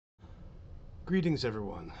Greetings,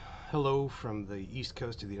 everyone. Hello from the east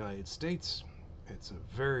coast of the United States. It's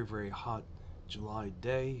a very, very hot July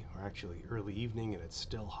day, or actually early evening, and it's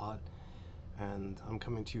still hot. And I'm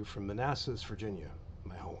coming to you from Manassas, Virginia,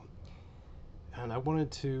 my home. And I wanted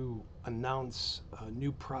to announce a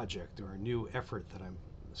new project or a new effort that I'm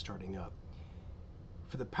starting up.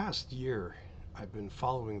 For the past year, I've been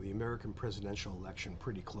following the American presidential election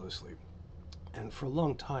pretty closely. And for a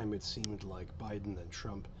long time, it seemed like Biden and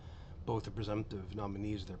Trump, both the presumptive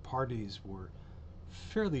nominees of their parties, were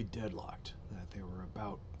fairly deadlocked, that they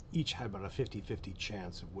were each had about a 50-50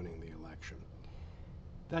 chance of winning the election.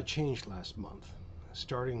 That changed last month,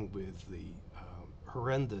 starting with the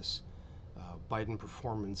horrendous Biden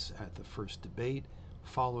performance at the first debate,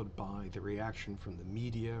 followed by the reaction from the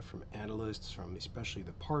media, from analysts, from especially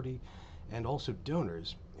the party, and also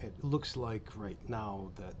donors. It looks like right now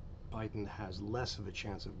that Biden has less of a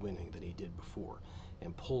chance of winning than he did before,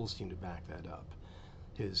 and polls seem to back that up.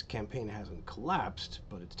 His campaign hasn't collapsed,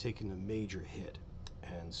 but it's taken a major hit,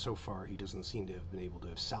 and so far he doesn't seem to have been able to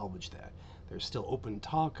have salvaged that. There's still open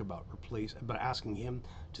talk about asking him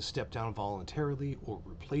to step down voluntarily, or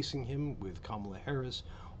replacing him with Kamala Harris,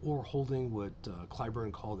 or holding what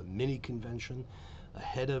Clyburn called a mini convention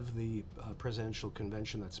ahead of the presidential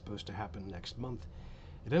convention that's supposed to happen next month.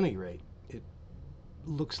 At any rate, it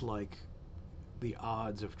looks like the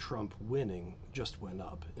odds of Trump winning just went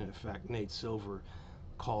up. In fact, Nate Silver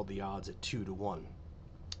called the odds at 2-1.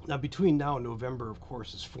 Now, between now and November, of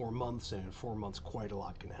course, is 4 months, and in 4 months, quite a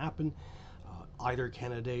lot can happen. Either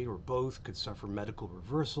candidate or both could suffer medical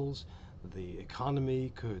reversals. The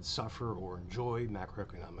economy could suffer or enjoy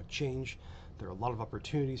macroeconomic change. There are a lot of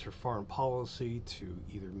opportunities for foreign policy to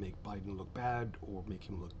either make Biden look bad or make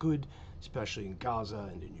him look good, especially in Gaza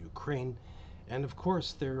and in Ukraine. And of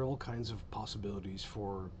course, there are all kinds of possibilities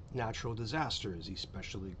for natural disasters,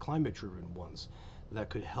 especially climate-driven ones, that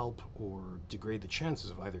could help or degrade the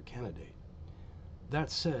chances of either candidate. That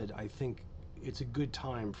said, I think it's a good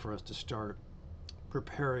time for us to start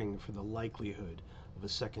preparing for the likelihood of a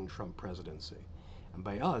second Trump presidency. And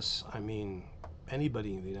by us, I mean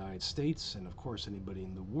anybody in the United States and, of course, anybody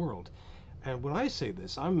in the world. And when I say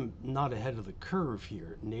this, I'm not ahead of the curve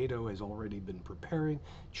here. NATO has already been preparing,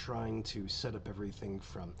 trying to set up everything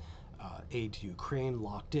from aid to Ukraine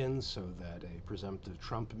locked in so that a presumptive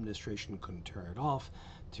Trump administration couldn't turn it off,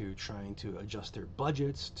 to trying to adjust their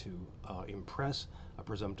budgets to impress a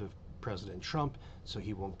presumptive President Trump so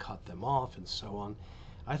he won't cut them off, and so on.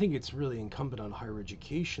 I think it's really incumbent on higher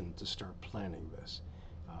education to start planning this.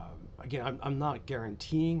 Again, I'm not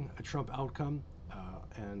guaranteeing a Trump outcome,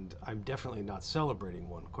 and I'm definitely not celebrating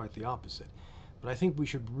one, quite the opposite. But I think we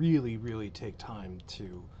should really, really take time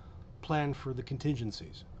to plan for the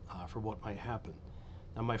contingencies, for what might happen.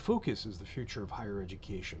 Now, my focus is the future of higher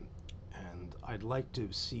education, and I'd like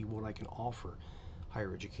to see what I can offer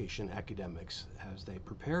higher education academics as they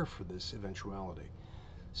prepare for this eventuality.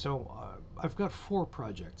 So I've got 4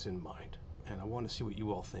 projects in mind, and I want to see what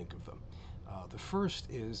you all think of them. The first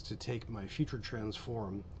is to take my Future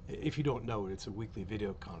Transform. If you don't know it, it's a weekly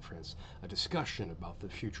video conference, a discussion about the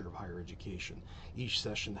future of higher education. Each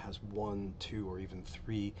session has 1, 2, or even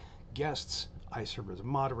 3 guests. I serve as a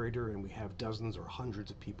moderator, and we have dozens or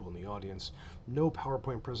hundreds of people in the audience. No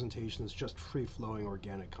PowerPoint presentations, just free-flowing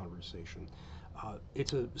organic conversation.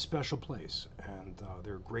 It's a special place, and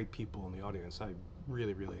there are great people in the audience. I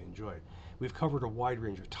really, really enjoy it. We've covered a wide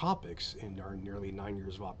range of topics in our nearly 9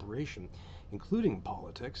 years of operation, including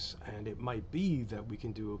politics, and it might be that we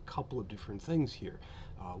can do a couple of different things here.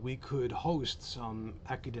 We could host some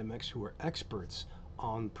academics who are experts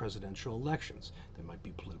on presidential elections. They might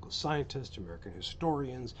be political scientists, American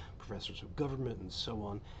historians, professors of government, and so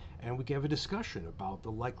on. And we can have a discussion about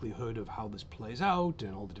the likelihood of how this plays out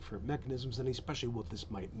and all the different mechanisms, and especially what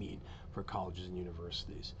this might mean for colleges and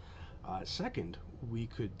universities. Second, we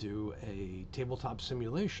could do a tabletop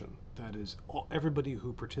simulation. That is, everybody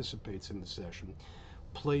who participates in the session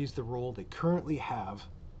plays the role they currently have,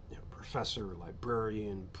 professor,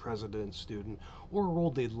 librarian, president, student, or a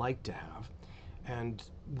role they'd like to have. And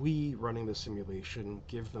we, running the simulation,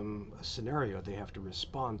 give them a scenario they have to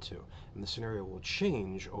respond to, and the scenario will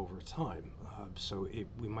change over time.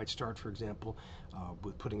 We might start, for example,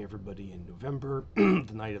 with putting everybody in November,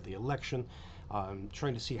 the night of the election,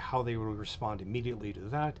 trying to see how they would respond immediately to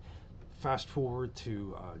that. Fast forward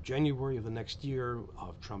to January of the next year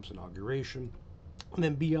of Trump's inauguration, and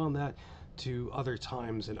then beyond that to other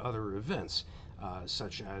times and other events.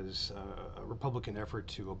 Such as a Republican effort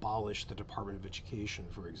to abolish the Department of Education,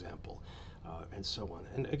 for example, and so on.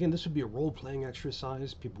 And again, this would be a role-playing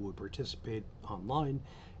exercise. People would participate online,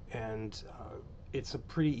 and It's a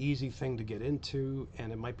pretty easy thing to get into,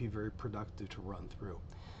 and it might be very productive to run through.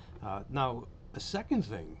 Now, a second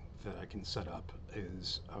thing that I can set up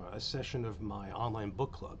is a session of my online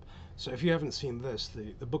book club. So if you haven't seen this,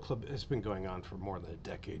 the book club has been going on for more than a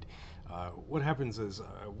decade. What happens is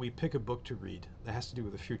we pick a book to read that has to do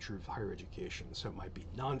with the future of higher education. So it might be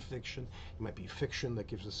nonfiction, it might be fiction that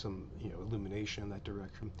gives us some illumination in that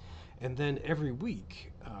direction. And then every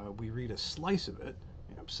week we read a slice of it,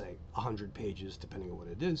 say 100 pages, depending on what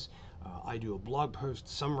it is. I do a blog post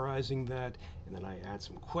summarizing that, and then I add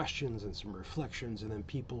some questions and some reflections, and then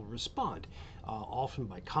people respond, often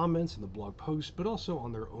by comments in the blog post, but also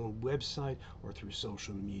on their own website or through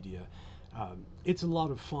social media. It's a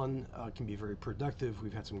lot of fun, can be very productive.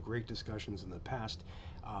 We've had some great discussions in the past.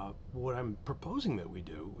 What I'm proposing that we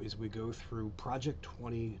do is we go through Project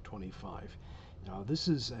 2025. Now, this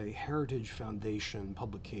is a Heritage Foundation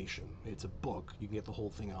publication. It's a book. You can get the whole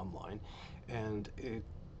thing online. And it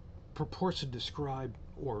purports to describe,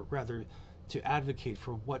 or rather, to advocate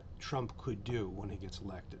for what Trump could do when he gets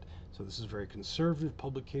elected. So this is a very conservative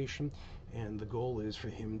publication, and the goal is for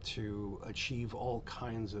him to achieve all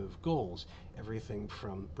kinds of goals. Everything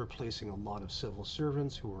from replacing a lot of civil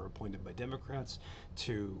servants who are appointed by Democrats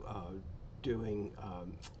to doing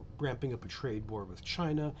ramping up a trade war with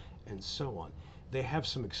China and so on. They have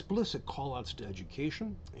some explicit call-outs to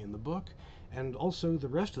education in the book, and also the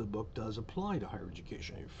rest of the book does apply to higher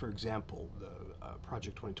education. For example, the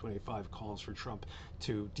Project 2025 calls for Trump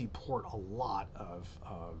to deport a lot of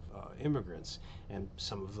immigrants, and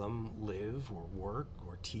some of them live or work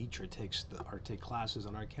or teach or take classes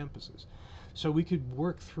on our campuses. So we could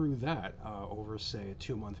work through that over, say, a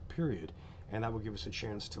 2-month period, and that will give us a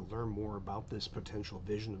chance to learn more about this potential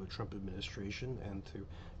vision of a Trump administration and to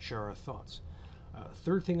share our thoughts.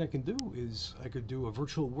 Third thing I can do is I could do a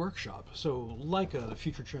virtual workshop. So like a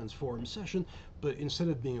Future Transform session, but instead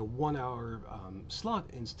of being a 1-hour slot,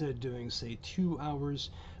 instead doing, say, 2 hours,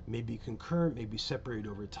 maybe concurrent, maybe separated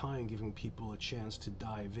over time, giving people a chance to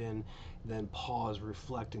dive in, then pause,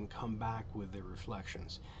 reflect, and come back with their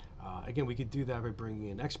reflections. Again, we could do that by bringing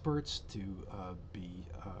in experts to be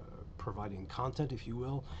providing content, if you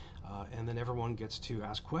will, and then everyone gets to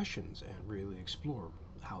ask questions and really explore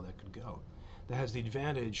how that could go. That has the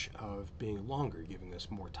advantage of being longer, giving us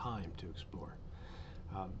more time to explore.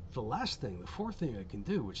 The last thing, the fourth thing I can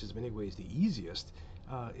do, which is in many ways the easiest,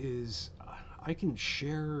 is I can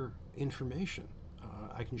share information.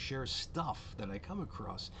 I can share stuff that I come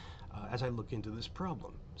across as I look into this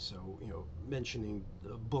problem. So, mentioning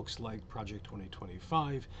books like Project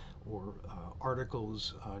 2025 or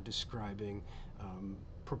articles describing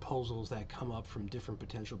proposals that come up from different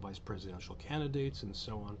potential vice presidential candidates and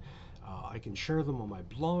so on. I can share them on my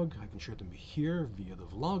blog, I can share them here via the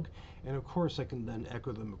vlog, and of course I can then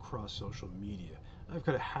echo them across social media. I've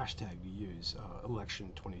got a hashtag to use,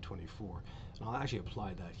 election 2024, and I'll actually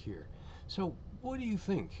apply that here. So what do you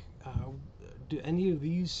think? Do any of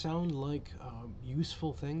these sound like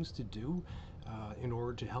useful things to do in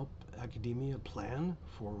order to help academia plan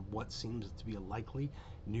for what seems to be a likely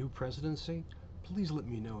new presidency? Please let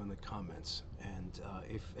me know in the comments. And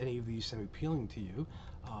if any of these sound appealing to you,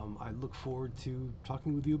 I look forward to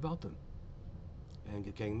talking with you about them and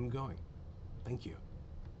getting them going. Thank you.